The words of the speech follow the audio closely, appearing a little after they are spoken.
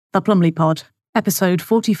The Plumley Pod, episode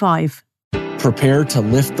 45. Prepare to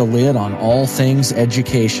lift the lid on all things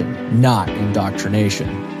education, not indoctrination.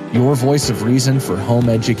 Your voice of reason for home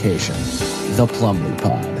education. The Plumley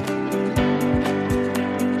Pod.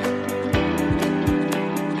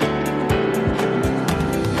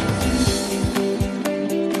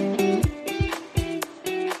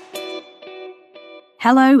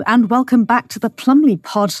 Hello and welcome back to the Plumley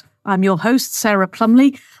Pod. I'm your host, Sarah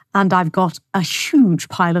Plumley, and I've got a huge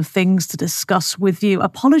pile of things to discuss with you.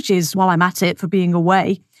 Apologies while I'm at it for being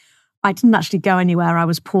away. I didn't actually go anywhere. I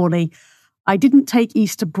was poorly. I didn't take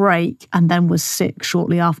Easter break and then was sick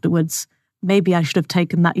shortly afterwards. Maybe I should have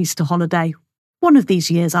taken that Easter holiday. One of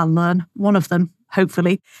these years I'll learn. One of them,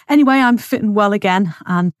 hopefully. Anyway, I'm fit and well again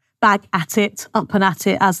and back at it, up and at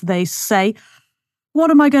it, as they say.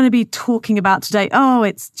 What am I going to be talking about today? Oh,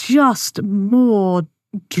 it's just more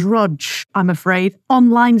drudge, I'm afraid.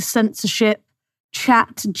 Online censorship,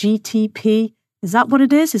 ChatGPT. Is that what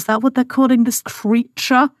it is? Is that what they're calling this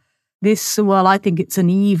creature? Well, I think it's an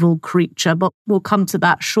evil creature, but we'll come to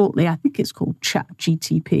that shortly. I think it's called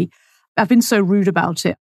ChatGPT. I've been so rude about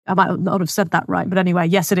it. I might not have said that right. But anyway,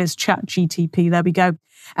 yes, it is ChatGPT. There we go.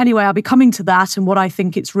 Anyway, I'll be coming to that and what I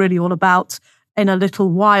think it's really all about in a little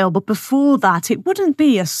while. But before that, it wouldn't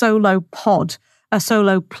be a solo pod, a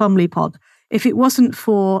solo Plumley Pod, if it wasn't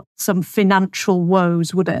for some financial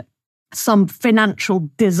woes, would it? Some financial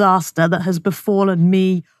disaster that has befallen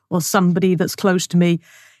me or somebody that's close to me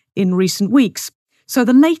in recent weeks. So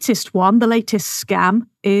the latest one, the latest scam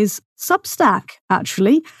is Substack,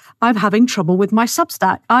 actually. I'm having trouble with my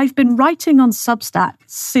Substack. I've been writing on Substack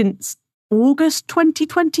since August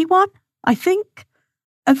 2021, I think.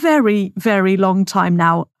 A very, very long time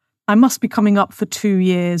now. I must be coming up for 2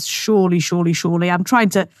 years, surely. I'm trying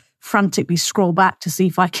to frantically scroll back to see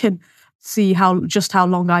if I can see how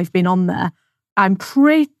long I've been on there. I'm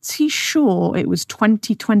pretty sure it was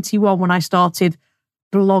 2021 when I started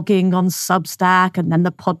blogging on Substack, and then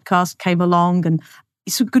the podcast came along, and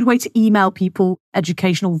it's a good way to email people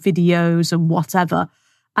educational videos and whatever.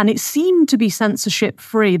 And it seemed to be censorship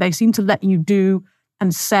free. They seemed to let you do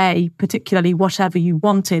and say particularly whatever you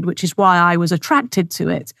wanted, which is why I was attracted to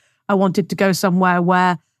it. I wanted to go somewhere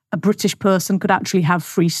where a British person could actually have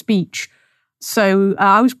free speech. So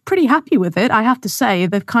I was pretty happy with it, I have to say.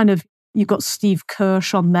 You've got Steve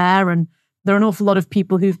Kirsch on there, and there are an awful lot of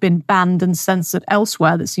people who've been banned and censored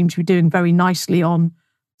elsewhere that seem to be doing very nicely on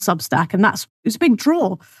Substack. And it's a big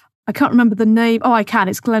draw. I can't remember the name. Oh, I can.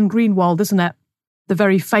 It's Glenn Greenwald, isn't it? The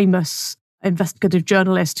very famous investigative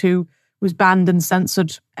journalist who was banned and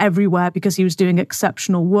censored everywhere because he was doing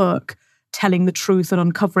exceptional work, telling the truth and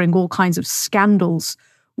uncovering all kinds of scandals.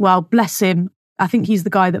 Well, bless him. I think he's the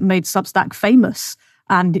guy that made Substack famous.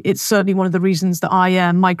 And it's certainly one of the reasons that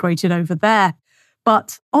I migrated over there.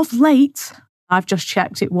 But of late, I've just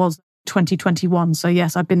checked, it was 2021. So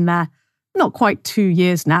yes, I've been there not quite 2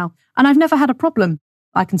 years now. And I've never had a problem.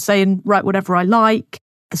 I can say and write whatever I like.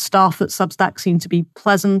 The staff at Substack seem to be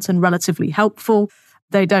pleasant and relatively helpful.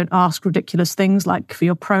 They don't ask ridiculous things like for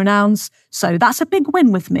your pronouns. So that's a big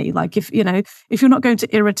win with me. Like if you're not going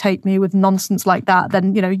to irritate me with nonsense like that,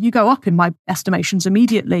 then, you go up in my estimations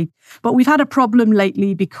immediately. But we've had a problem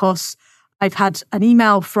lately because I've had an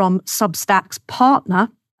email from Substack's partner,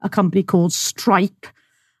 a company called Stripe.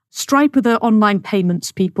 Stripe are the online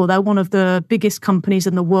payments people. They're one of the biggest companies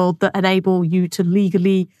in the world that enable you to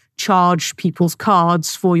legally charge people's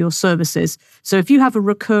cards for your services. So if you have a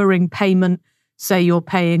recurring payment, say you're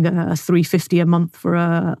paying $3.50 a month for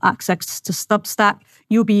access to Substack,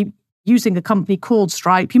 you'll be using a company called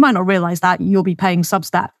Stripe. You might not realize that you'll be paying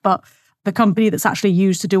Substack, but the company that's actually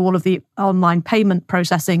used to do all of the online payment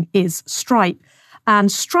processing is Stripe.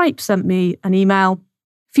 And Stripe sent me an email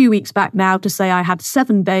a few weeks back now to say I had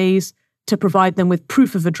 7 days to provide them with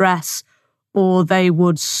proof of address or they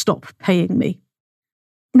would stop paying me.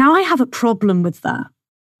 Now, I have a problem with that.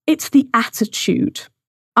 It's the attitude.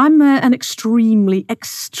 I'm an extremely,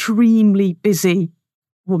 extremely busy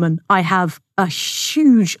woman. I have a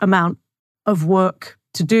huge amount of work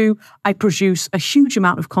to do. I produce a huge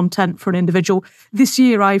amount of content for an individual. This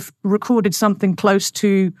year, I've recorded something close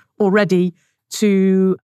to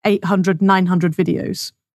 800, 900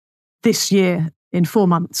 videos. This year, in 4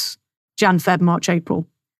 months, Jan, Feb, March, April.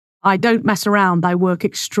 I don't mess around. I work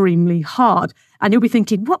extremely hard. And you'll be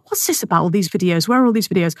thinking, what's this about, all these videos? Where are all these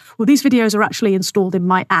videos? Well, these videos are actually installed in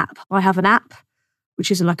my app. I have an app,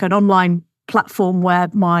 which is like an online platform where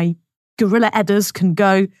my guerrilla edders can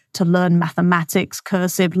go to learn mathematics,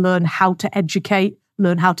 cursive, learn how to educate,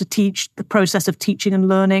 learn how to teach, the process of teaching and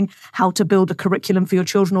learning, how to build a curriculum for your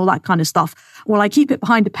children, all that kind of stuff. Well, I keep it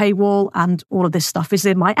behind a paywall and all of this stuff is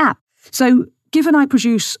in my app. So given I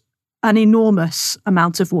produce an enormous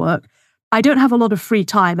amount of work, I don't have a lot of free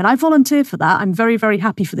time and I volunteer for that. I'm very, very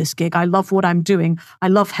happy for this gig. I love what I'm doing. I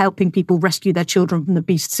love helping people rescue their children from the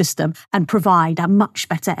beast system and provide a much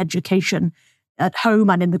better education at home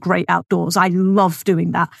and in the great outdoors. I love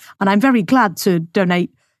doing that. And I'm very glad to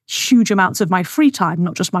donate huge amounts of my free time,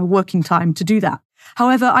 not just my working time, to do that.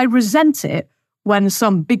 However, I resent it when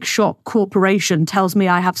some big shot corporation tells me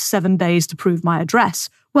I have 7 days to prove my address.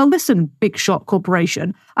 Well, listen, big shot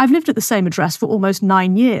corporation, I've lived at the same address for almost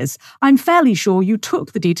 9 years. I'm fairly sure you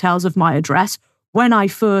took the details of my address when I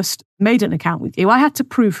first made an account with you. I had to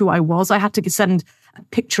prove who I was. I had to send a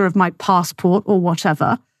picture of my passport or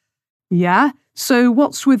whatever. Yeah. So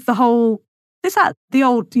what's with the whole, is that the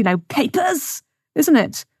old, papers, isn't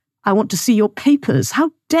it? I want to see your papers. How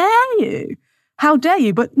dare you? How dare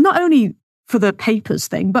you? But not only for the papers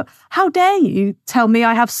thing, but how dare you tell me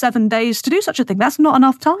I have 7 days to do such a thing? That's not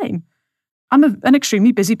enough time. I'm an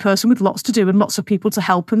extremely busy person with lots to do and lots of people to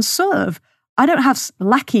help and serve. I don't have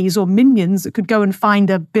lackeys or minions that could go and find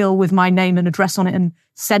a bill with my name and address on it and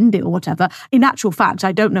send it or whatever. In actual fact,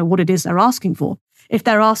 I don't know what it is they're asking for. If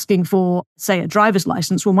they're asking for, say, a driver's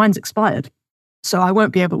license, well, mine's expired. So I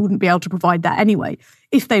wouldn't be able to provide that anyway.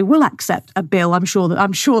 If they will accept a bill, I'm sure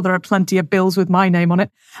there are plenty of bills with my name on it,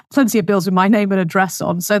 plenty of bills with my name and address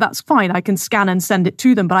on. So that's fine. I can scan and send it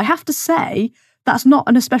to them. But I have to say that's not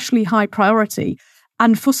an especially high priority.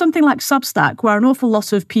 And for something like Substack, where an awful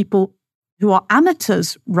lot of people who are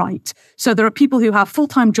amateurs write, so there are people who have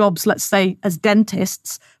full-time jobs, let's say as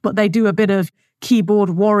dentists, but they do a bit of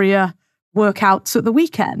keyboard warrior workouts at the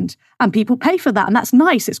weekend and people pay for that. And that's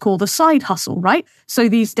nice. It's called a side hustle, right? So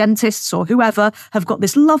these dentists or whoever have got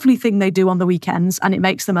this lovely thing they do on the weekends and it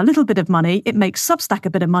makes them a little bit of money. It makes Substack a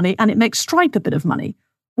bit of money and it makes Stripe a bit of money.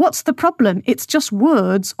 What's the problem? It's just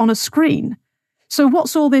words on a screen. So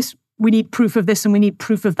what's all this? We need proof of this and we need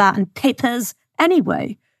proof of that and papers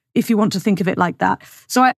anyway, if you want to think of it like that.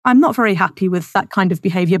 So I'm not very happy with that kind of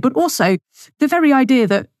behavior, but also the very idea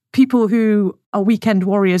that people who are weekend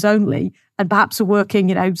warriors only and perhaps are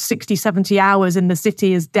working, 60, 70 hours in the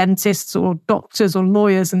city as dentists or doctors or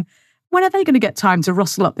lawyers. And when are they going to get time to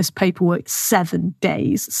rustle up this paperwork? 7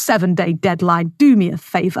 days, 7-day deadline. Do me a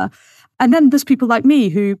favor. And then there's people like me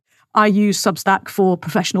who I use Substack for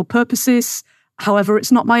professional purposes. However,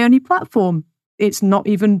 it's not my only platform. It's not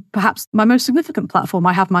even perhaps my most significant platform.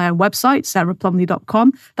 I have my own website,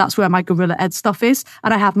 sarahplumley.com. That's where my Gorilla Ed stuff is.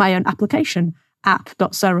 And I have my own application,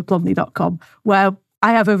 app.sarahplumley.com, where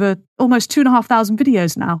I have over almost 2,500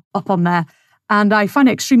 videos now up on there. And I find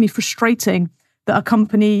it extremely frustrating that a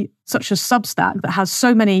company such as Substack that has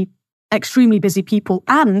so many extremely busy people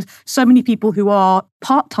and so many people who are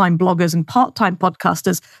part-time bloggers and part-time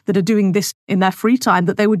podcasters that are doing this in their free time,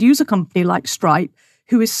 that they would use a company like Stripe,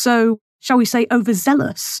 who is so, shall we say,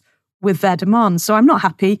 overzealous with their demands. So I'm not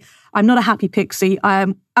happy. I'm not a happy pixie.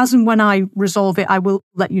 As and when I resolve it, I will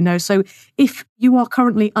let you know. So if you are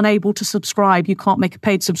currently unable to subscribe, you can't make a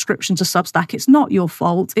paid subscription to Substack, it's not your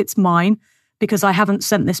fault. It's mine because I haven't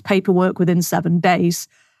sent this paperwork within 7 days.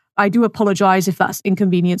 I do apologize if that's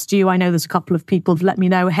inconvenienced you. I know there's a couple of people who've let me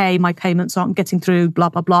know, hey, my payments aren't getting through, blah,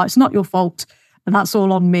 blah, blah. It's not your fault. And that's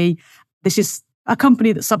all on me. This is a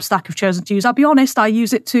company that Substack have chosen to use. I'll be honest, I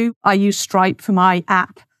use it too. I use Stripe for my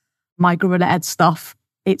app, my Gorilla Ed stuff.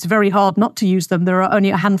 It's very hard not to use them. There are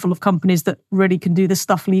only a handful of companies that really can do this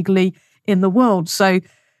stuff legally in the world. So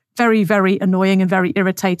very, very annoying and very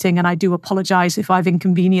irritating. And I do apologize if I've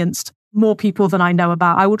inconvenienced more people than I know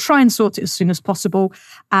about. I will try and sort it as soon as possible.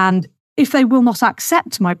 And if they will not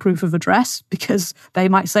accept my proof of address, because they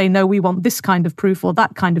might say, no, we want this kind of proof or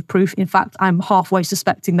that kind of proof. In fact, I'm halfway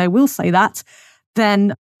suspecting they will say that.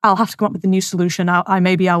 Then I'll have to come up with a new solution.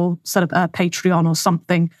 Maybe I will set up a Patreon or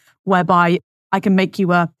something whereby I can make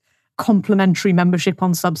you a complimentary membership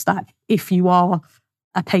on Substack if you are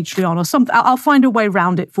a Patreon or something. I'll find a way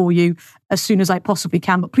around it for you as soon as I possibly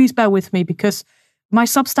can. But please bear with me because my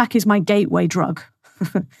Substack is my gateway drug.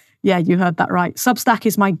 Yeah, you heard that right. Substack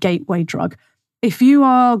is my gateway drug. If you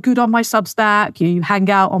are good on my Substack, you hang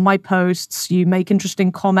out on my posts, you make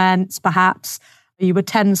interesting comments, perhaps you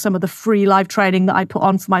attend some of the free live training that I put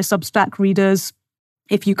on for my Substack readers.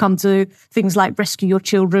 If you come to things like Rescue Your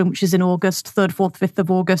Children, which is in August, 3rd, 4th, 5th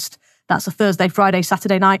of August, that's a Thursday, Friday,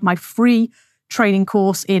 Saturday night, my free training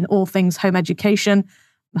course in all things home education,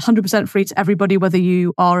 100% free to everybody, whether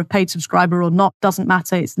you are a paid subscriber or not, doesn't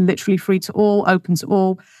matter. It's literally free to all, open to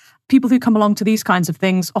all. People who come along to these kinds of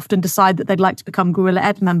things often decide that they'd like to become Gorilla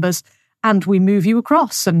Ed members. and we move you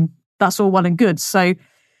across, and that's all well and good. So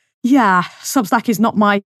yeah, Substack is not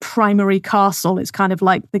my primary castle. It's kind of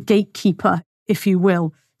like the gatekeeper, if you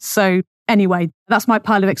will. So anyway, that's my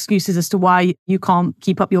pile of excuses as to why you can't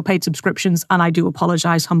keep up your paid subscriptions, and I do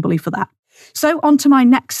apologize humbly for that. So on to my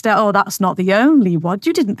next step. Oh, that's not the only one.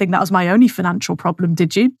 You didn't think that was my only financial problem,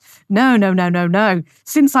 did you? No.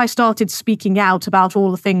 Since I started speaking out about all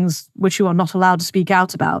the things which you are not allowed to speak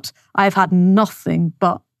out about, I've had nothing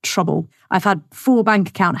but trouble. I've had 4 bank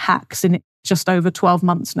account hacks in just over 12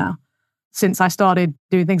 months now. Since I started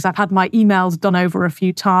doing things, I've had my emails done over a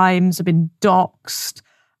few times. I've been doxxed.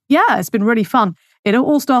 Yeah, it's been really fun. It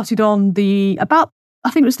all started on I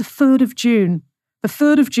think it was the 3rd of June. The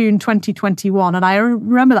 3rd of June, 2021. And I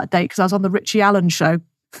remember that date because I was on the Richie Allen show.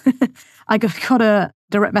 I got a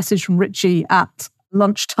direct message from Richie at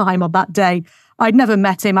lunchtime on that day. I'd never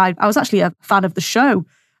met him. I was actually a fan of the show.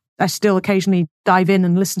 I still occasionally dive in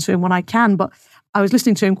and listen to him when I can, but I was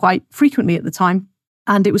listening to him quite frequently at the time.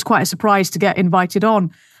 And it was quite a surprise to get invited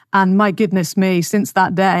on. And my goodness me, since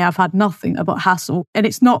that day, I've had nothing but hassle. And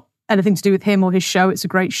it's not anything to do with him or his show. It's a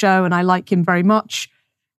great show and I like him very much.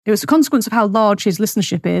 It was a consequence of how large his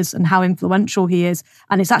listenership is and how influential he is.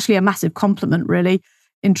 And it's actually a massive compliment, really,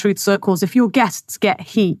 in truth circles. If your guests get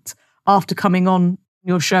heat after coming on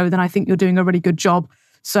your show, then I think you're doing a really good job.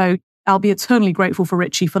 So I'll be eternally grateful for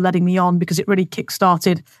Richie for letting me on because it really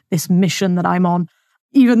kickstarted this mission that I'm on.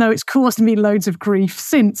 Even though it's caused me loads of grief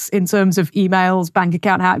since in terms of emails, bank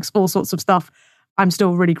account hacks, all sorts of stuff, I'm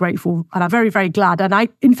still really grateful and I'm very, very glad. And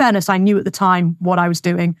in fairness, I knew at the time what I was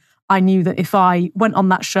doing. I knew that if I went on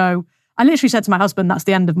that show, I literally said to my husband, that's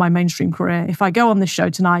the end of my mainstream career. If I go on this show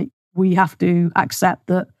tonight, we have to accept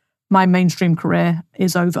that my mainstream career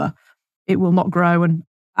is over. It will not grow and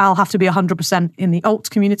I'll have to be 100% in the alt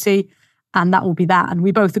community and that will be that. And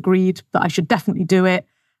we both agreed that I should definitely do it.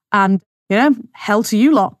 And, hell to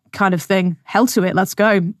you lot kind of thing. Hell to it, let's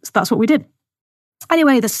go. So that's what we did.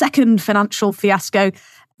 Anyway, the second financial fiasco,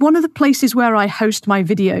 one of the places where I host my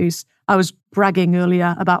videos, I was bragging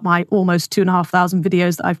earlier about my almost 2,500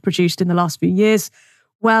 videos that I've produced in the last few years.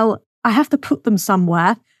 Well, I have to put them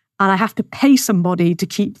somewhere and I have to pay somebody to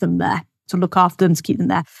keep them there, to look after them, to keep them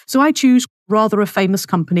there. So I choose rather a famous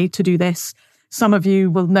company to do this. Some of you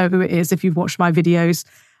will know who it is if you've watched my videos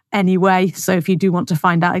anyway. So if you do want to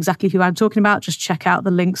find out exactly who I'm talking about, just check out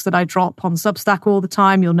the links that I drop on Substack all the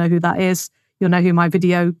time. You'll know who that is. You'll know who my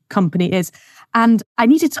video company is. And I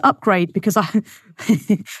needed to upgrade because I'm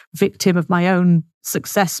victim of my own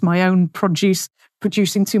success, my own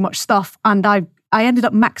producing too much stuff. And I ended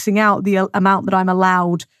up maxing out the amount that I'm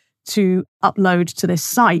allowed to upload to this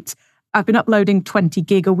site. I've been uploading 20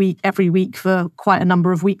 gig a week, every week for quite a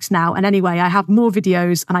number of weeks now. And anyway, I have more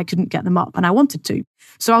videos and I couldn't get them up and I wanted to.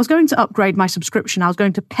 So I was going to upgrade my subscription. I was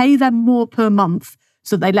going to pay them more per month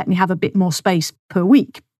so that they let me have a bit more space per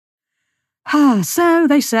week. So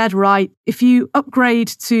they said, right, if you upgrade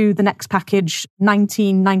to the next package,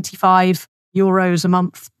 19.95 euros a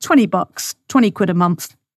month, $20, 20 quid a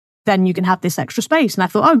month, then you can have this extra space. And I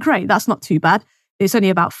thought, oh, great, that's not too bad. It's only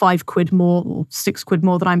about 5 quid more or 6 quid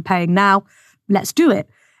more than I'm paying now. Let's do it.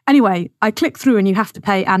 Anyway, I clicked through and you have to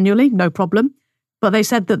pay annually, no problem. But they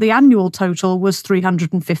said that the annual total was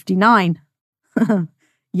 359.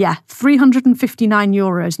 Yeah, 359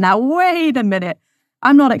 euros. Now, wait a minute.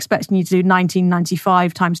 I'm not expecting you to do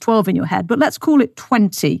 19.95 times 12 in your head, but let's call it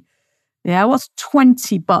 20. Yeah, what's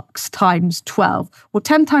 $20 times 12? Well,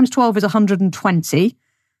 10 times 12 is 120.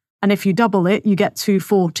 And if you double it, you get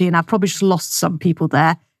 240. And I've probably just lost some people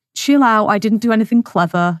there. Chill out. I didn't do anything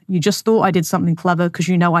clever. You just thought I did something clever because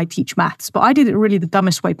you know I teach maths. But I did it really the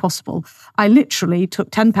dumbest way possible. I literally took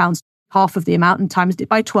 £10, half of the amount, and times it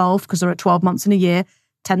by 12 because there are 12 months in a year.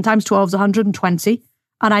 10 times 12 is 120.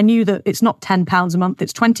 And I knew that it's not £10 a month,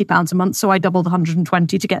 it's £20 a month. So I doubled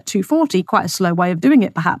 120 to get 240. Quite a slow way of doing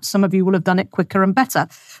it, perhaps. Some of you will have done it quicker and better.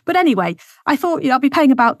 But anyway, I thought I'll be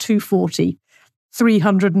paying about 240,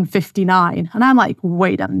 359. And I'm like,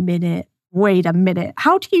 wait a minute.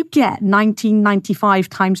 How do you get 19.95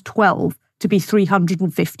 times 12 to be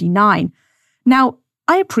 359? Now,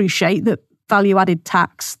 I appreciate that value-added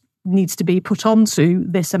tax needs to be put onto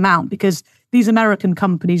this amount because these American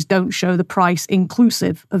companies don't show the price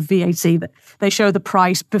inclusive of VAT. They show the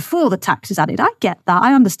price before the tax is added. I get that.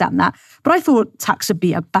 I understand that. But I thought tax would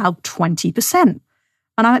be about 20%. And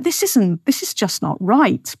I'm like, this is just not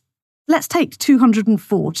right. Let's take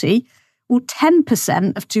 240. Well,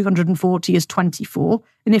 10% of 240 is 24.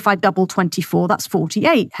 And if I double 24, that's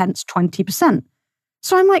 48, hence 20%.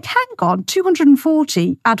 So I'm like, hang on,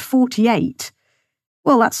 240, add 48.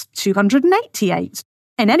 Well, that's 288.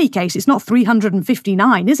 In any case, it's not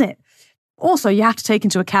 359, is it? Also, you have to take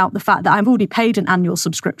into account the fact that I've already paid an annual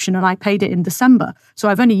subscription and I paid it in December. So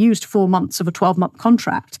I've only used 4 months of a 12-month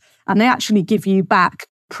contract. And they actually give you back,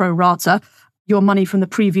 pro rata, your money from the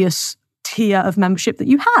previous tier of membership that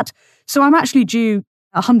you had. So I'm actually due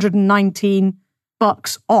 $119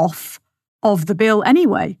 off of the bill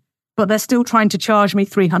anyway. But they're still trying to charge me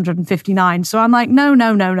 $359. So I'm like, no.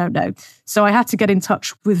 So I had to get in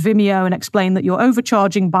touch with Vimeo and explain that you're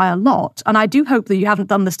overcharging by a lot. And I do hope that you haven't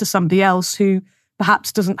done this to somebody else who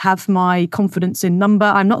perhaps doesn't have my confidence in number.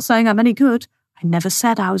 I'm not saying I'm any good. I never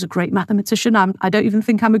said I was a great mathematician. I don't even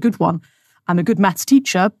think I'm a good one. I'm a good maths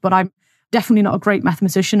teacher, but I'm definitely not a great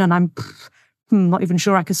mathematician. And I'm not even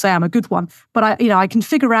sure I could say I'm a good one. But I can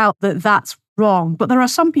figure out that that's wrong. But there are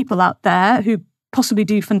some people out there who possibly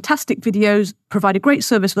do fantastic videos, provide a great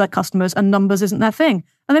service for their customers, and numbers isn't their thing.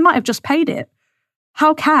 And they might have just paid it.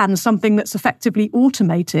 How can something that's effectively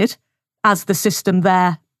automated, as the system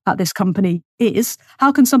there at this company is,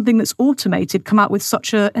 how can something that's automated come out with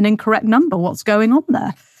such an incorrect number? What's going on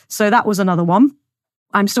there? So that was another one.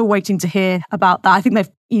 I'm still waiting to hear about that. I think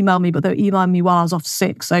they've emailed me, but they're emailing me while I was off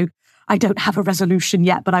sick. So I don't have a resolution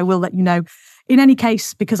yet, but I will let you know. In any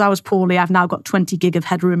case, because I was poorly, I've now got 20 gig of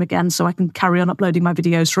headroom again, so I can carry on uploading my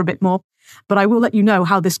videos for a bit more. But I will let you know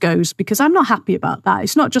how this goes, because I'm not happy about that.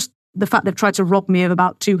 It's not just the fact they've tried to rob me of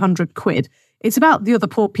about 200 quid. It's about the other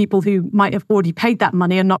poor people who might have already paid that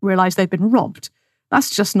money and not realised they've been robbed.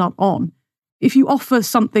 That's just not on. If you offer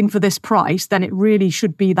something for this price, then it really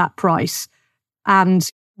should be that price. And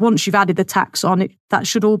once you've added the tax on it, that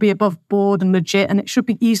should all be above board and legit, and it should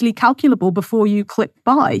be easily calculable before you click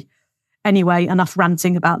buy. Anyway, enough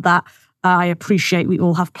ranting about that. I appreciate we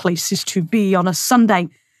all have places to be on a Sunday.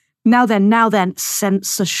 Now then,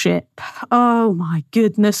 censorship. Oh my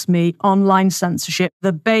goodness me, online censorship,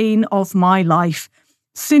 the bane of my life.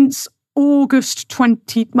 Since probably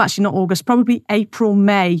April,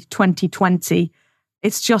 May 2020,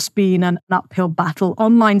 it's just been an uphill battle.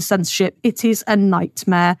 Online censorship, it is a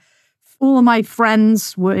nightmare. All of my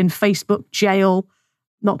friends were in Facebook jail.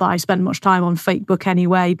 Not that I spend much time on Facebook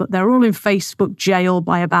anyway, but they're all in Facebook jail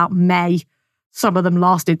by about May. Some of them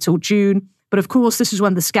lasted till June. But of course, this is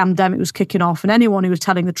when the scamdemic was kicking off, and anyone who was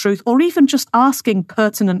telling the truth, or even just asking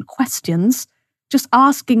pertinent questions, just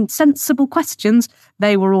asking sensible questions,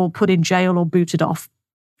 they were all put in jail or booted off.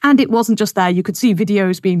 And it wasn't just there. You could see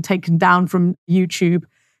videos being taken down from YouTube.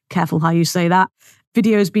 Careful how you say that.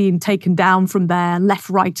 Videos being taken down from there, left,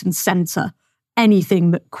 right, and centre.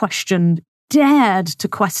 Anything that dared to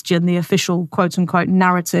question the official quote-unquote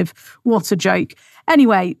narrative. What a joke.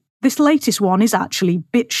 Anyway, this latest one is actually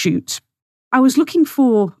BitChute. I was looking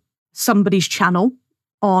for somebody's channel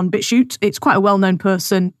on BitChute. It's quite a well-known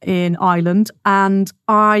person in Ireland, and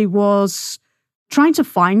I was trying to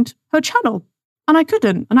find her channel, and I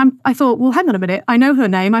couldn't. And I thought, well, hang on a minute. I know her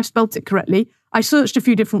name. I've spelt it correctly. I searched a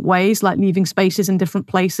few different ways, like leaving spaces in different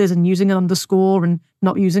places and using an underscore and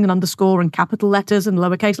not using an underscore and capital letters and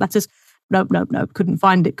lowercase letters. No. Couldn't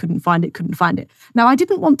find it. Now, I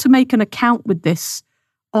didn't want to make an account with this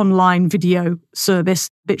online video service,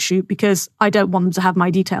 BitChute, because I don't want them to have my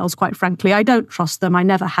details, quite frankly. I don't trust them. I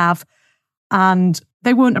never have. And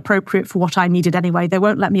they weren't appropriate for what I needed anyway. They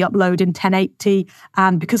won't let me upload in 1080.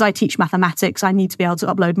 And because I teach mathematics, I need to be able to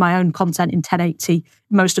upload my own content in 1080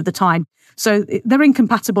 most of the time. So they're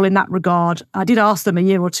incompatible in that regard. I did ask them a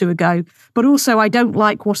year or two ago, but also I don't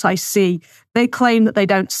like what I see. They claim that they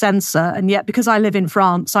don't censor, and yet because I live in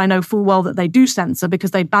France, I know full well that they do censor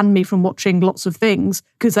because they ban me from watching lots of things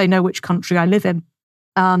because they know which country I live in.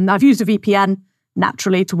 I've used a VPN,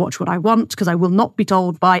 naturally, to watch what I want because I will not be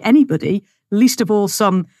told by anybody, least of all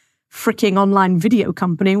some freaking online video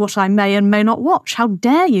company, what I may and may not watch. How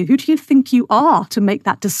dare you? Who do you think you are to make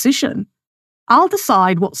that decision? I'll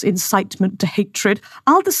decide what's incitement to hatred.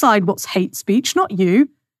 I'll decide what's hate speech, not you.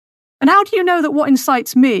 And how do you know that what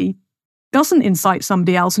incites me doesn't incite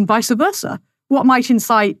somebody else and vice versa? What might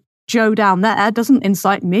incite Joe down there doesn't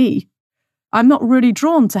incite me. I'm not really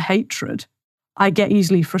drawn to hatred. I get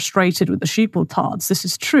easily frustrated with the sheepletards. This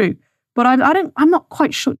is true. But I'm not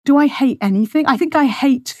quite sure. Do I hate anything? I think I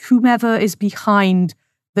hate whomever is behind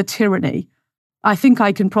the tyranny. I think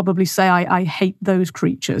I can probably say I hate those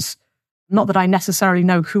creatures. Not that I necessarily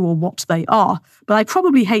know who or what they are, but I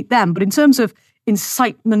probably hate them. But in terms of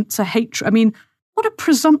incitement to hatred, I mean, what a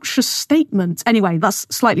presumptuous statement. Anyway, that's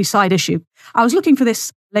a slightly side issue. I was looking for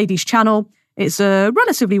this lady's channel. It's a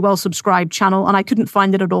relatively well-subscribed channel, and I couldn't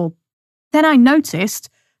find it at all. Then I noticed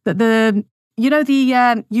that the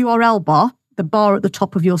URL bar, the bar at the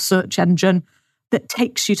top of your search engine that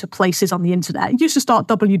takes you to places on the internet. It used to start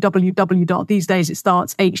www. These days it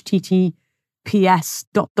starts http PS ...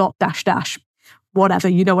 whatever,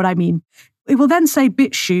 you know what I mean. It will then say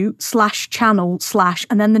BitChute /channel /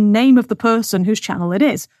 and then the name of the person whose channel it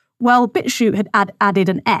is. Well, BitChute had added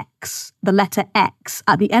an X, the letter X,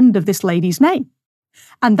 at the end of this lady's name.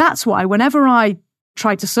 And that's why whenever I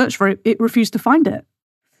tried to search for it, it refused to find it.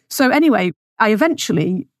 So anyway, I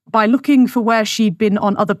eventually, by looking for where she'd been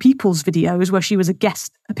on other people's videos, where she was a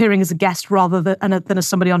guest, appearing as a guest rather than as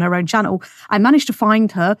somebody on her own channel, I managed to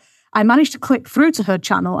find her. I managed to click through to her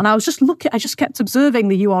channel, and I just kept observing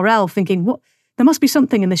the URL, thinking, what? There must be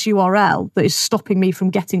something in this URL that is stopping me from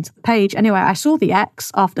getting to the page. Anyway, I saw the X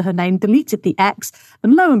after her name, deleted the X,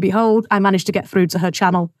 and lo and behold, I managed to get through to her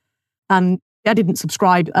channel. And I didn't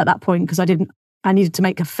subscribe at that point because I needed to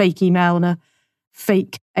make a fake email and a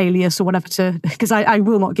fake alias or whatever because I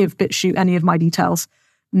will not give BitChute any of my details.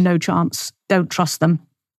 No chance. Don't trust them.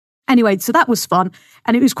 Anyway, so that was fun.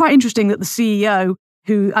 And it was quite interesting that the CEO,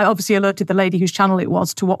 who I obviously alerted the lady whose channel it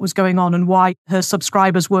was to what was going on and why her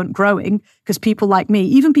subscribers weren't growing, because people like me,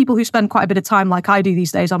 even people who spend quite a bit of time like I do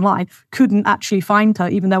these days online, couldn't actually find her,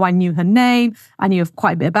 even though I knew her name, I knew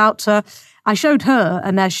quite a bit about her. I showed her,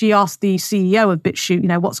 and there she asked the CEO of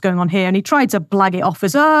BitChute, what's going on here? And he tried to blag it off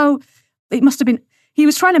as, it must have been, he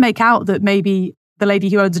was trying to make out that maybe the lady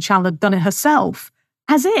who owns the channel had done it herself.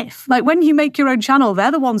 As if, like when you make your own channel,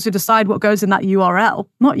 they're the ones who decide what goes in that URL,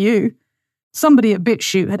 not you. Somebody at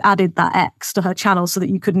BitChute had added that X to her channel so that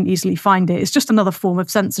you couldn't easily find it. It's just another form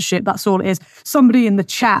of censorship. That's all it is. Somebody in the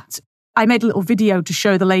chat, I made a little video to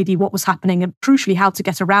show the lady what was happening and crucially how to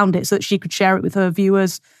get around it so that she could share it with her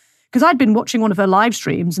viewers. Because I'd been watching one of her live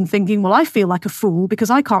streams and thinking, well, I feel like a fool because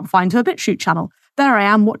I can't find her BitChute channel. There I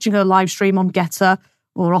am watching her live stream on Getter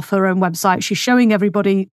or off her own website. She's showing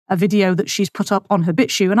everybody a video that she's put up on her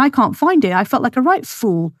BitChute and I can't find it. I felt like a right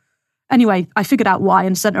fool. Anyway, I figured out why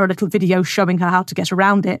and sent her a little video showing her how to get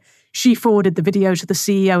around it. She forwarded the video to the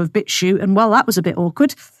CEO of BitChute, and well, that was a bit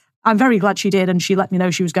awkward. I'm very glad she did, and she let me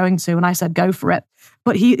know she was going to, and I said, go for it.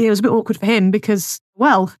 But it was a bit awkward for him because,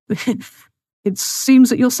 well, it seems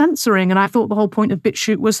that you're censoring, and I thought the whole point of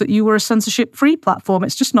BitChute was that you were a censorship-free platform.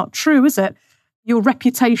 It's just not true, is it? Your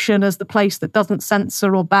reputation as the place that doesn't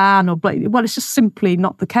censor or ban or well, it's just simply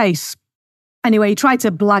not the case. Anyway, he tried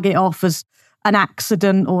to blag it off as an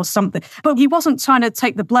accident or something. But he wasn't trying to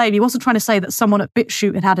take the blame. He wasn't trying to say that someone at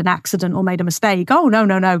BitChute had an accident or made a mistake. Oh,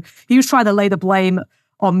 no. He was trying to lay the blame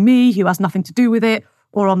on me, who has nothing to do with it,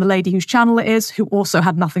 or on the lady whose channel it is, who also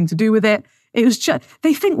had nothing to do with it. It was just,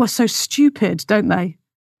 they think we're so stupid, don't they?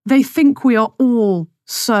 They think we are all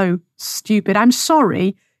so stupid. I'm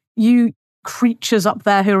sorry, you creatures up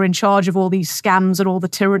there who are in charge of all these scams and all the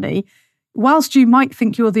tyranny. Whilst you might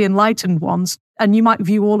think you're the enlightened ones, and you might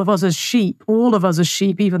view all of us as sheep,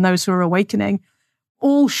 even those who are awakening,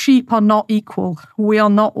 all sheep are not equal. We are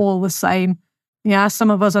not all the same. Yeah, some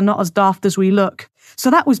of us are not as daft as we look. So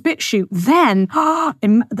that was BitChute. Then,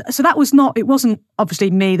 it wasn't obviously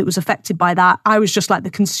me that was affected by that. I was just like the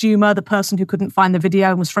consumer, the person who couldn't find the video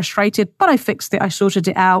and was frustrated, but I fixed it. I sorted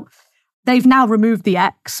it out. They've now removed the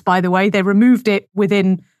X, by the way. They removed it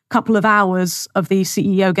within couple of hours of the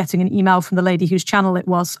CEO getting an email from the lady whose channel it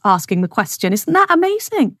was asking the question. Isn't that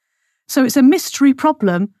amazing? So it's a mystery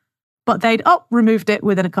problem, but they'd removed it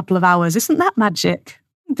within a couple of hours. Isn't that magic?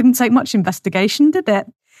 It didn't take much investigation, did it?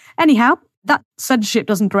 Anyhow, that censorship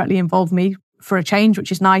doesn't directly involve me for a change,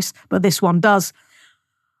 which is nice, but this one does.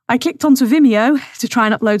 I clicked onto Vimeo to try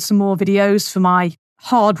and upload some more videos for my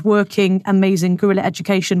hard-working, amazing guerrilla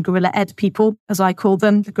education, guerrilla ed people, as I call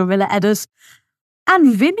them, the guerrilla edders.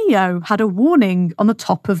 And Vimeo had a warning on the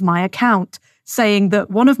top of my account saying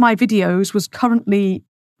that one of my videos was currently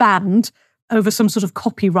banned over some sort of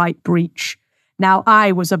copyright breach. Now,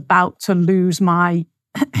 I was about to lose my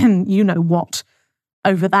you-know-what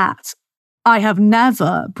over that. I have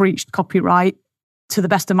never breached copyright, to the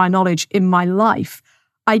best of my knowledge, in my life.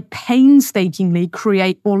 I painstakingly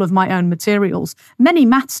create all of my own materials. Many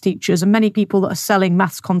maths teachers and many people that are selling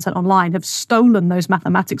maths content online have stolen those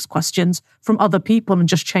mathematics questions from other people and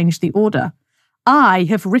just changed the order. I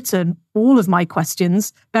have written all of my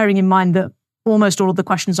questions, bearing in mind that almost all of the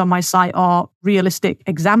questions on my site are realistic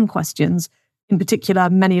exam questions, in particular,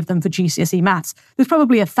 many of them for GCSE maths. There's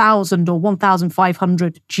probably 1,000 or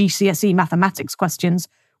 1,500 GCSE mathematics questions,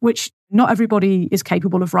 which not everybody is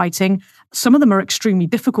capable of writing. Some of them are extremely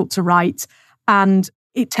difficult to write, and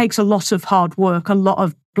it takes a lot of hard work, a lot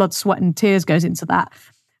of blood, sweat, and tears goes into that.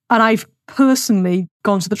 And I've personally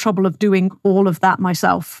gone to the trouble of doing all of that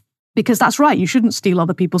myself, because that's right, you shouldn't steal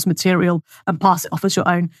other people's material and pass it off as your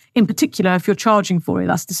own. In particular, if you're charging for it,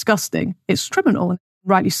 that's disgusting. It's criminal, and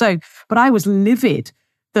rightly so. But I was livid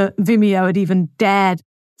that Vimeo had even dared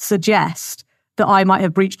suggest that I might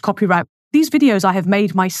have breached copyright. These videos I have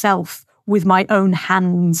made myself with my own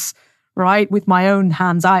hands, right? With my own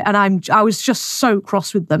hands. I was just so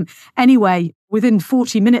cross with them. Anyway, within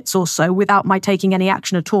 40 minutes or so, without my taking any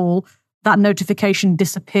action at all, that notification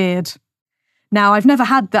disappeared. Now, I've never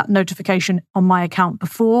had that notification on my account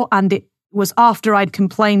before, and it was after I'd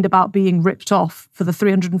complained about being ripped off for the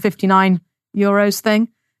 €359 thing.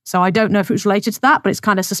 So I don't know if it was related to that, but it's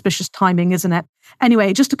kind of suspicious timing, isn't it? Anyway,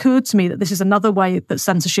 it just occurred to me that this is another way that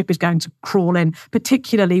censorship is going to crawl in,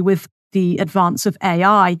 particularly with the advance of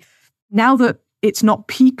AI. Now that it's not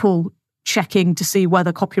people checking to see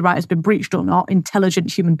whether copyright has been breached or not,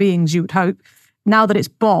 intelligent human beings, you would hope. Now that it's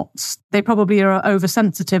bots, they probably are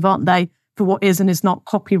oversensitive, aren't they, for what is and is not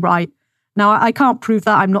copyright. Now, I can't prove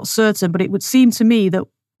that, I'm not certain, but it would seem to me that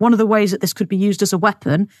one of the ways that this could be used as a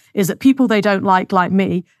weapon is that people they don't like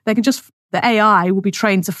me, they can just, the AI will be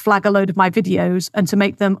trained to flag a load of my videos and to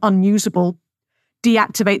make them unusable,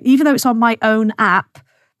 deactivate, even though it's on my own app,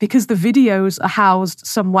 because the videos are housed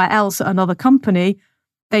somewhere else at another company,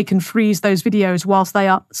 they can freeze those videos whilst they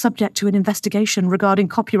are subject to an investigation regarding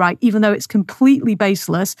copyright, even though it's completely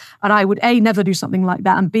baseless. And I would A, never do something like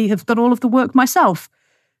that, and B, have done all of the work myself.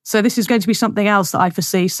 So this is going to be something else that I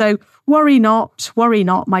foresee. So worry not,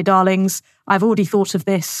 my darlings. I've already thought of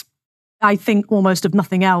this. I think almost of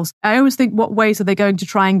nothing else. I always think, what ways are they going to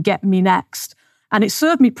try and get me next? And it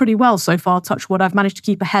served me pretty well so far, touch wood. I've managed to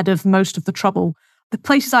keep ahead of most of the trouble. The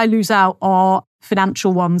places I lose out are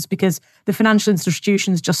financial ones, because the financial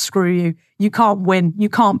institutions just screw you. You can't win. You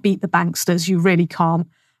can't beat the banksters. You really can't.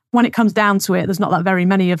 When it comes down to it, there's not that very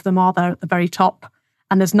many of them, are there, at the very top?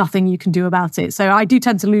 And there's nothing you can do about it. So I do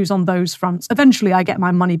tend to lose on those fronts. Eventually, I get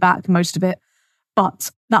my money back, most of it.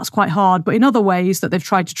 But that's quite hard. But in other ways that they've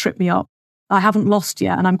tried to trip me up, I haven't lost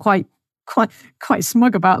yet. And I'm quite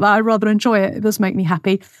smug about that. I rather enjoy it. It does make me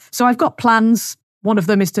happy. So I've got plans. One of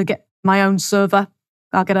them is to get my own server.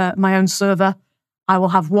 I'll get my own server. I will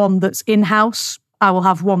have one that's in-house. I will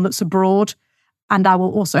have one that's abroad. And I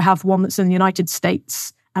will also have one that's in the United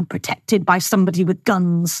States and protected by somebody with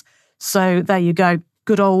guns. So there you go.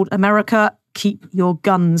 Good old America, keep your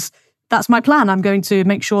guns. That's my plan. I'm going to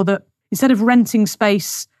make sure that instead of renting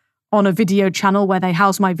space on a video channel where they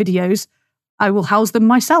house my videos, I will house them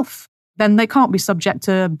myself. Then they can't be subject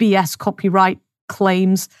to BS copyright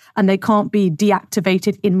claims, and they can't be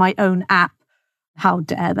deactivated in my own app. How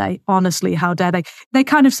dare they? Honestly, how dare they? They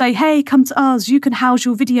kind of say, hey, come to us. You can house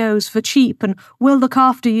your videos for cheap and we'll look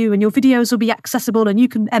after you and your videos will be accessible and you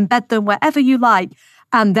can embed them wherever you like.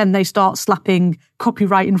 And then they start slapping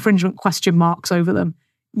copyright infringement question marks over them.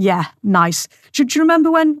 Yeah, nice. Do you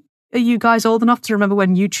remember when, are you guys old enough to remember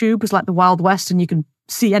when YouTube was like the Wild West and you could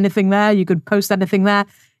see anything there, you could post anything there?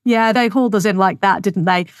 Yeah, they hauled us in like that, didn't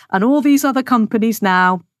they? And all these other companies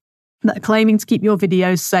now that are claiming to keep your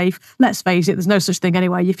videos safe. Let's face it, there's no such thing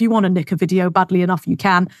anyway. If you want to nick a video badly enough, you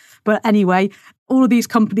can. But anyway, all of these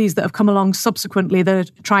companies that have come along subsequently, they're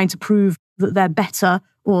trying to prove that they're better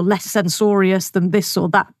or less censorious than this or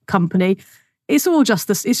that company. It's all just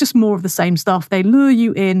this. It's just more of the same stuff. They lure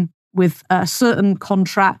you in with a certain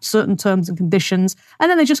contract, certain terms and conditions, and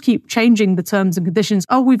then they just keep changing the terms and conditions.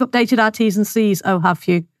 Oh, we've updated our T's and C's. Oh, have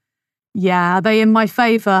you? Yeah, are they in my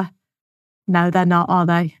favour? No, they're not, are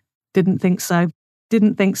they? Didn't think so.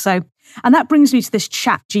 And that brings me to this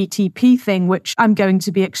ChatGPT thing, which I'm going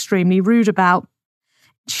to be extremely rude about.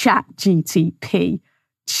 ChatGPT.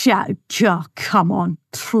 Come on,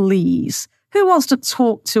 please. Who wants to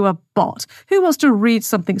talk to a bot? Who wants to read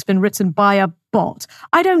something that's been written by a bot?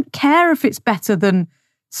 I don't care if it's better than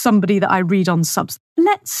somebody that I read on Subs.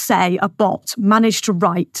 Let's say a bot managed to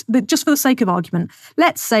write, just for the sake of argument,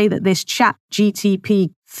 let's say that this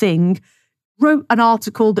ChatGPT thing wrote an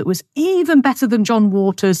article that was even better than John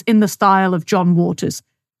Waters in the style of John Waters.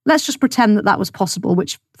 Let's just pretend that that was possible,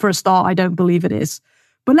 which for a start, I don't believe it is.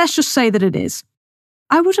 But let's just say that it is.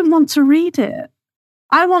 I wouldn't want to read it.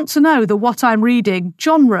 I want to know that what I'm reading,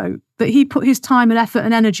 John wrote, that he put his time and effort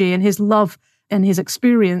and energy and his love and his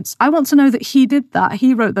experience. I want to know that he did that,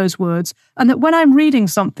 he wrote those words, and that when I'm reading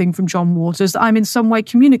something from John Waters, I'm in some way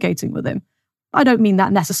communicating with him. I don't mean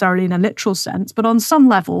that necessarily in a literal sense, but on some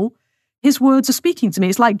level, his words are speaking to me.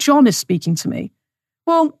 It's like John is speaking to me.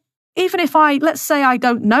 Well, even if let's say I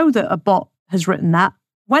don't know that a bot has written that,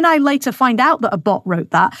 when I later find out that a bot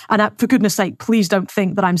wrote that, and for goodness sake, please don't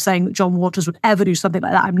think that I'm saying that John Waters would ever do something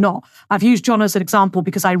like that. I'm not. I've used John as an example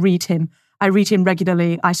because I read him. I read him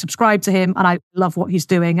regularly. I subscribe to him and I love what he's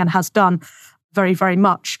doing and has done very, very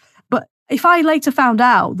much. But If I later found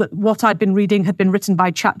out that what I'd been reading had been written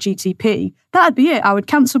by ChatGPT, that'd be it. I would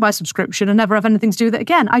cancel my subscription and never have anything to do with it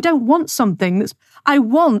again. I don't want I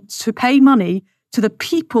want to pay money to the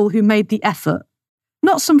people who made the effort,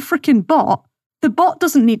 not some freaking bot. The bot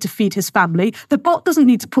doesn't need to feed his family. The bot doesn't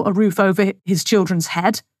need to put a roof over his children's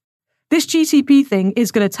head. This GTP thing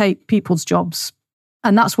is going to take people's jobs.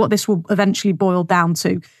 And that's what this will eventually boil down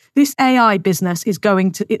to. This AI business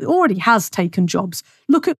it already has taken jobs.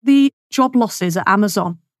 Look at the job losses at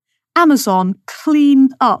Amazon. Amazon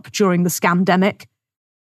cleaned up during the scamdemic.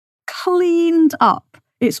 Cleaned up.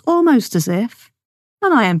 It's almost as if,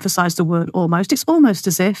 and I emphasize the word almost, it's almost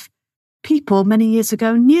as if people many years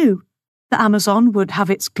ago knew that Amazon would have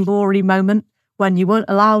its glory moment when you weren't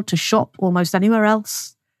allowed to shop almost anywhere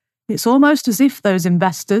else. It's almost as if those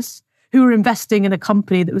investors who were investing in a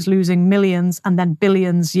company that was losing millions and then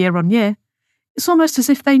billions year on year, it's almost as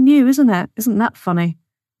if they knew, isn't it? Isn't that funny?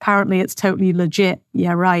 Apparently it's totally legit.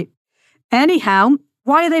 Yeah, right. Anyhow,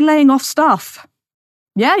 why are they laying off staff?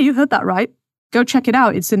 Yeah, you heard that right. Go check it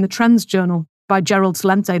out. It's in the Trends Journal by Gerald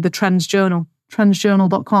Celente, the Trends Journal,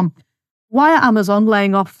 trendsjournal.com. Why are Amazon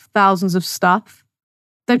laying off thousands of staff?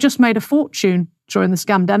 They've just made a fortune during the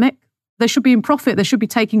scamdemic. They should be in profit. They should be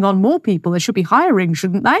taking on more people. They should be hiring,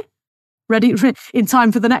 shouldn't they? Ready in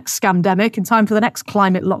time for the next scamdemic, in time for the next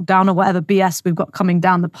climate lockdown or whatever BS we've got coming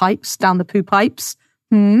down the poo pipes.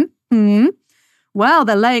 Well,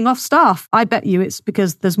 they're laying off staff. I bet you it's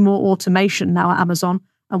because there's more automation now at Amazon.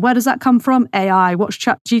 And where does that come from? AI. What's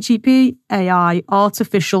ChatGPT? AI,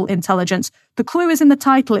 artificial intelligence. The clue is in the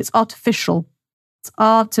title. It's artificial. It's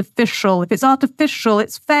artificial. If it's artificial,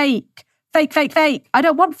 it's fake. Fake, fake, fake. I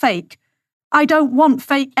don't want fake. I don't want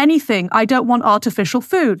fake anything. I don't want artificial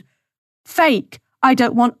food. Fake. I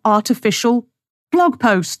don't want artificial blog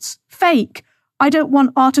posts. Fake. I don't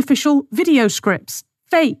want artificial video scripts.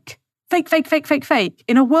 Fake. Fake, fake, fake, fake, fake.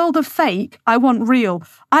 In a world of fake, I want real.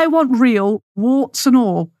 I want real, warts and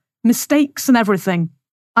all, mistakes and everything.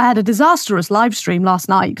 I had a disastrous live stream last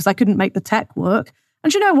night because I couldn't make the tech work.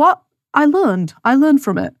 And you know what? I learned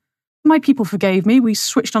from it. My people forgave me. We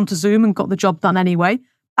switched onto Zoom and got the job done anyway.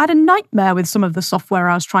 I had a nightmare with some of the software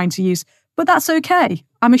I was trying to use, but that's okay.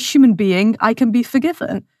 I'm a human being. I can be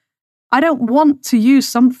forgiven. I don't want to use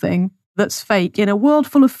something that's fake. In a world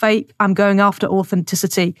full of fake, I'm going after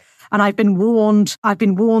authenticity. And I've been warned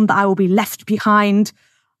that I will be left behind.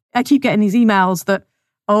 I keep getting these emails that,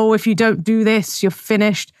 oh, if you don't do this, you're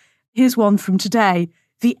finished. Here's one from today.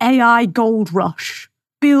 The AI gold rush.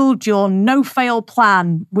 Build your no-fail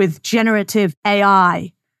plan with generative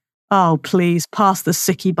AI. Oh, please, pass the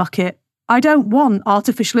sicky bucket. I don't want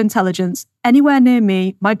artificial intelligence anywhere near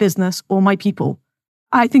me, my business, or my people.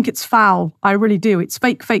 I think it's foul. I really do. It's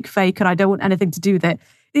fake, fake, fake, and I don't want anything to do with it.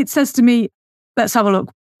 It says to me, let's have a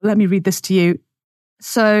look. Let me read this to you.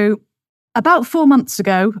 So, about 4 months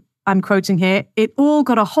ago, I'm quoting here, it all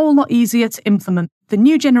got a whole lot easier to implement. The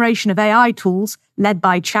new generation of AI tools, led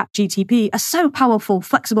by ChatGPT, are so powerful,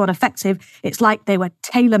 flexible, and effective, it's like they were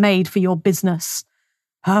tailor-made for your business.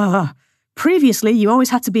 Previously, you always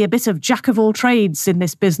had to be a bit of jack of all trades in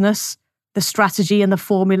this business. The strategy and the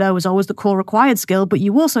formula was always the core required skill, but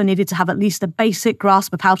you also needed to have at least a basic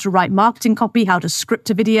grasp of how to write marketing copy, how to script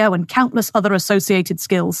a video, and countless other associated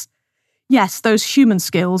skills. Yes, those human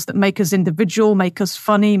skills that make us individual, make us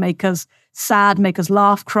funny, make us sad, make us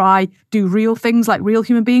laugh, cry, do real things like real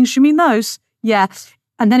human beings. You mean those? Yeah.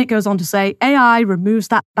 And then it goes on to say, AI removes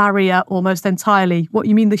that barrier almost entirely. What,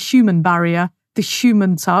 you mean the human barrier? The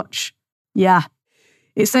human touch? Yeah.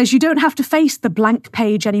 It says you don't have to face the blank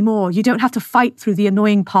page anymore. You don't have to fight through the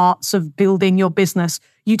annoying parts of building your business.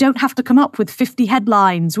 You don't have to come up with 50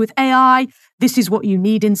 headlines. With AI, this is what you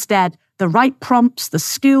need instead. The right prompts, the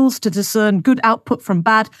skills to discern good output from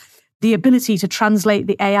bad, the ability to translate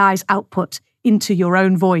the AI's output into your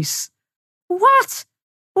own voice. What?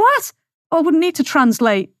 I wouldn't need to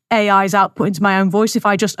translate AI's output into my own voice if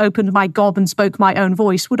I just opened my gob and spoke my own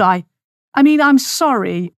voice, would I? I mean, I'm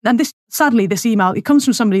sorry. And sadly, this email, it comes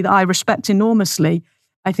from somebody that I respect enormously.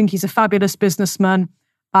 I think he's a fabulous businessman.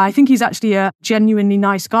 I think he's actually a genuinely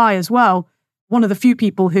nice guy as well. One of the few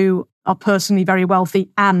people who are personally very wealthy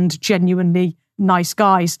and genuinely nice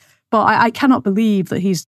guys. But I cannot believe that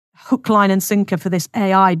he's hook, line and sinker for this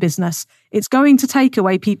AI business. It's going to take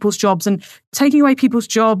away people's jobs, and taking away people's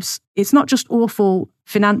jobs, it's not just awful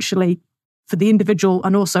financially for the individual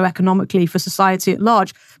and also economically for society at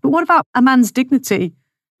large. But what about a man's dignity?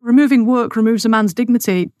 Removing work removes a man's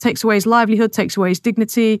dignity, takes away his livelihood, takes away his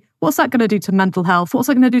dignity. What's that going to do to mental health? What's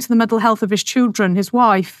that going to do to the mental health of his children, his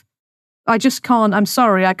wife? I just can't. I'm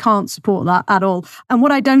sorry. I can't support that at all. And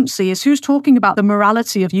what I don't see is who's talking about the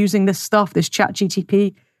morality of using this stuff, this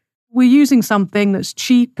ChatGPT. We're using something that's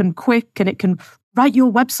cheap and quick and it can write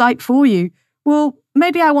your website for you. Well,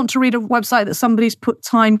 maybe I want to read a website that somebody's put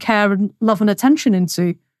time, care, and love and attention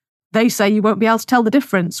into. They say you won't be able to tell the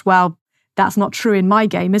difference. Well, that's not true in my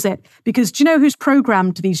game, is it? Because do you know who's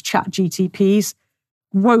programmed these ChatGPTs?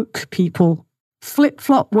 Woke people.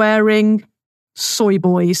 Flip-flop wearing soy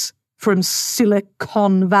boys from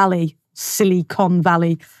Silicon Valley,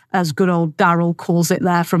 as good old Daryl calls it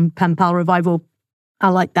there from Pen Pal Revival. I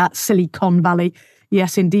like that, Silicon Valley.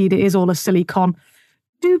 Yes, indeed, it is all a silicon.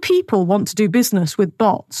 Do people want to do business with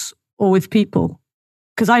bots or with people?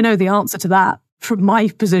 Because I know the answer to that from my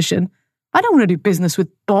position. I don't want to do business with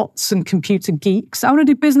bots and computer geeks. I want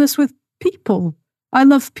to do business with people. I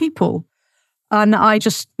love people. And I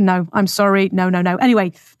just, no, I'm sorry. No.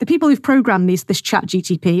 Anyway, the people who've programmed this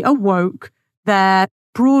ChatGPT are woke. They're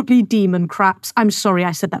broadly Democrats. I'm sorry,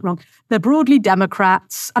 I said that wrong. They're broadly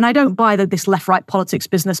Democrats. And I don't buy this left-right politics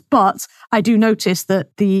business, but I do notice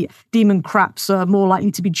that the Democrats are more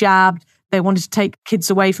likely to be jabbed. They wanted to take kids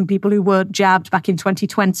away from people who weren't jabbed back in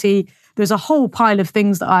 2020. There's a whole pile of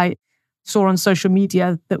things that I saw on social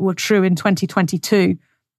media that were true in 2022,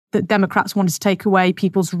 that Democrats wanted to take away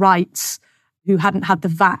people's rights who hadn't had the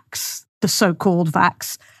vax, the so-called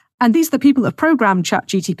vax. And these are the people that have programmed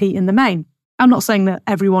ChatGPT in the main. I'm not saying that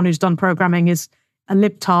everyone who's done programming is a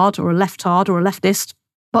libtard or a leftard or a leftist,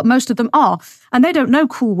 but most of them are. And they don't know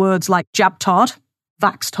cool words like jabtard,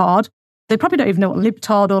 vaxtard. They probably don't even know what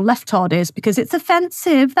libtard or leftard is because it's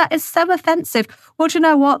offensive. That is so offensive. Well, do you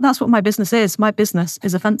know what? That's what my business is. My business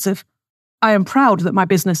is offensive. I am proud that my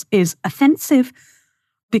business is offensive.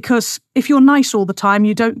 Because if you're nice all the time,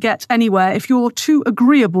 you don't get anywhere. If you're too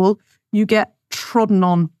agreeable, you get trodden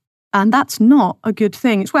on. And that's not a good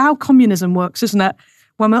thing. It's how communism works, isn't it?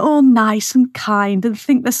 When we're all nice and kind and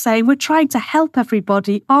think the same, we're trying to help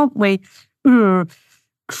everybody, aren't we? Ugh.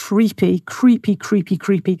 Creepy.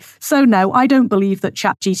 So no, I don't believe that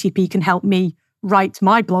ChatGPT can help me write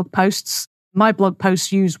my blog posts. My blog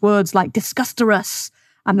posts use words like disgusterous,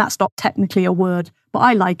 and that's not technically a word, but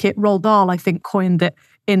I like it. Roald Dahl, I think, coined it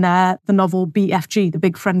in the novel BFG, The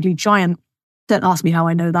Big Friendly Giant. Don't ask me how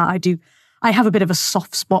I know that. I do. I have a bit of a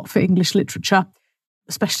soft spot for English literature,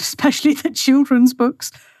 especially the children's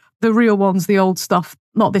books, the real ones, the old stuff,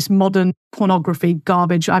 not this modern pornography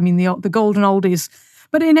garbage. I mean, the golden oldies.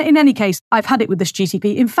 But in any case, I've had it with this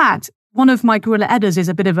GTP. In fact, one of my guerrilla editors is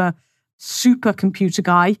a bit of a supercomputer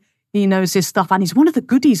guy. He knows his stuff, and he's one of the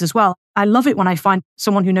goodies as well. I love it when I find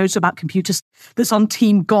someone who knows about computers that's on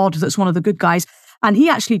Team God, that's one of the good guys. And he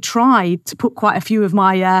actually tried to put quite a few of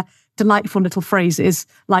my delightful little phrases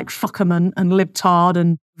like fuckerman and libtard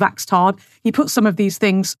and vaxtard. He put some of these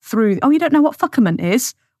things through. Oh, you don't know what fuckerman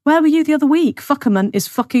is? Where were you the other week? Fuckerman is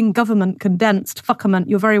fucking government condensed. Fuckerman,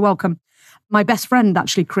 you're very welcome. My best friend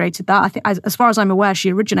actually created that. I think, as far as I'm aware,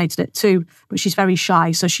 she originated it too, but she's very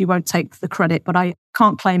shy, so she won't take the credit, but I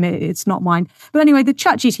can't claim it. It's not mine. But anyway, the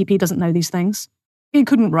ChatGPT doesn't know these things. He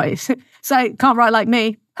couldn't write. So can't write like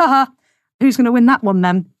me. Haha. Who's going to win that one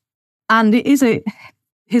then? And here's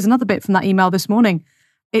another bit from that email this morning.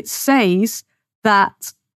 It says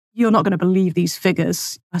that you're not going to believe these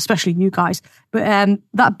figures, especially you guys. But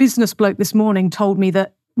that business bloke this morning told me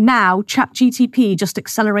that now ChatGPT just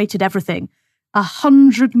accelerated everything.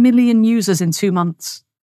 100 million users in 2 months.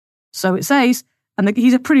 So it says, and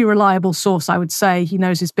he's a pretty reliable source, I would say. He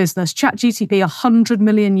knows his business. ChatGPT, 100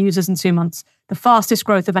 million users in 2 months. The fastest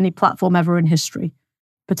growth of any platform ever in history,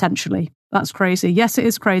 potentially. That's crazy. Yes, it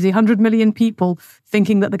is crazy. 100 million people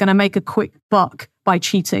thinking that they're going to make a quick buck by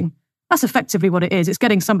cheating. That's effectively what it is. It's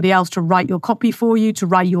getting somebody else to write your copy for you, to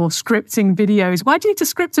write your scripting videos. Why do you need to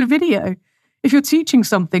script a video? If you're teaching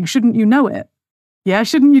something, shouldn't you know it? Yeah,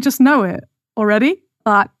 shouldn't you just know it already?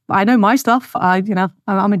 I know my stuff. I'm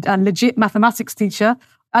a legit mathematics teacher.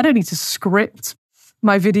 I don't need to script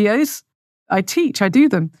my videos. I teach, I do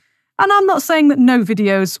them. And I'm not saying that no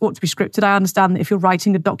videos ought to be scripted. I understand that if you're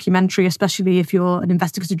writing a documentary, especially if you're an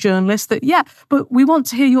investigative journalist, but we want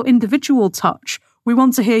to hear your individual touch. We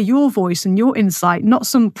want to hear your voice and your insight, not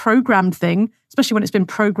some programmed thing, especially when it's been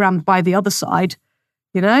programmed by the other side,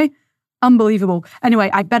 Unbelievable. Anyway,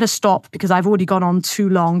 I better stop because I've already gone on too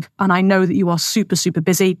long and I know that you are super, super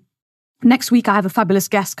busy. Next week, I have a fabulous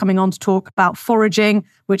guest coming on to talk about foraging,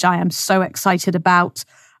 which I am so excited about.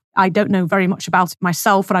 I don't know very much about it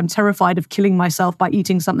myself, and I'm terrified of killing myself by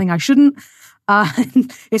eating something I shouldn't.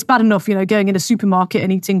 It's bad enough, going in a supermarket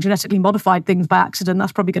and eating genetically modified things by accident.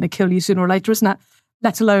 That's probably going to kill you sooner or later, isn't it?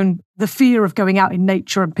 Let alone the fear of going out in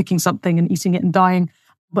nature and picking something and eating it and dying.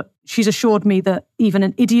 But she's assured me that even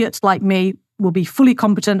an idiot like me will be fully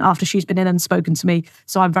competent after she's been in and spoken to me.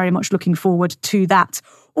 So I'm very much looking forward to that.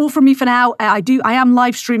 All from me for now. I am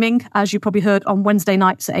live streaming, as you probably heard, on Wednesday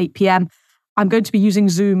nights at 8 p.m. I'm going to be using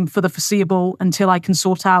Zoom for the foreseeable until I can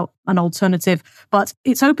sort out an alternative. But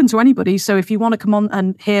it's open to anybody. So if you want to come on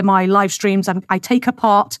and hear my live streams, I take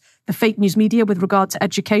apart the fake news media with regard to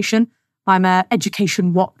education. I'm an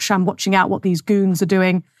education watch. I'm watching out what these goons are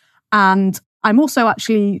doing. And I'm also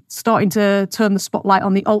actually starting to turn the spotlight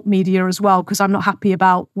on the alt media as well, because I'm not happy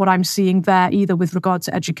about what I'm seeing there either with regard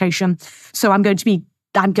to education. So I'm going to be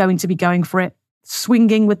going for it,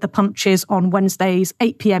 swinging with the punches on Wednesdays,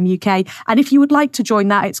 8 p.m. UK. And if you would like to join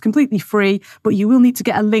that, it's completely free, but you will need to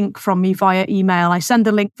get a link from me via email. I send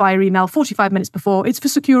a link via email 45 minutes before. It's for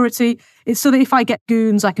security. It's so that if I get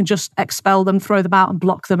goons, I can just expel them, throw them out and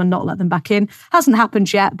block them and not let them back in. Hasn't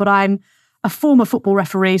happened yet, but I'm a former football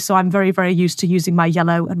referee, so I'm very, very used to using my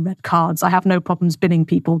yellow and red cards. I have no problems binning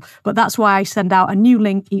people, but that's why I send out a new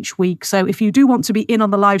link each week. So if you do want to be in on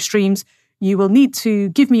the live streams, you will need to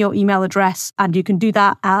give me your email address, and you can do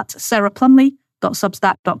that at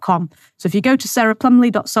sarahplumley.substack.com. So if you go to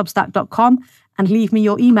sarahplumley.substack.com and leave me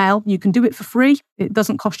your email, you can do it for free. It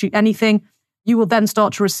doesn't cost you anything. You will then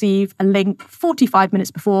start to receive a link 45 minutes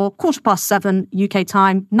before 7:15 UK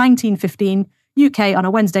time, 19:15 UK on a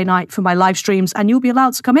Wednesday night for my live streams, and you'll be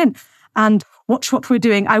allowed to come in and watch what we're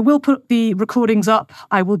doing. I will put the recordings up.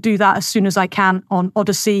 I will do that as soon as I can on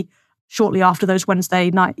Odyssey, shortly after those Wednesday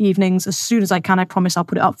night evenings. As soon as I can, I promise I'll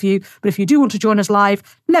put it up for you. But if you do want to join us live,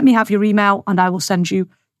 let me have your email and I will send you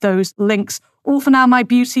those links. All for now, my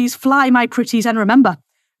beauties. Fly, my pretties. And remember,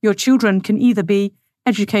 your children can either be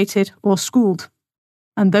educated or schooled.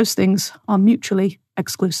 And those things are mutually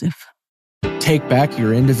exclusive. Take back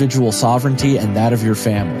your individual sovereignty and that of your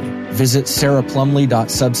family. Visit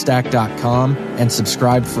sarahplumley.substack.com and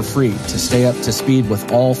subscribe for free to stay up to speed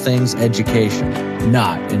with all things education,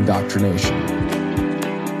 not indoctrination.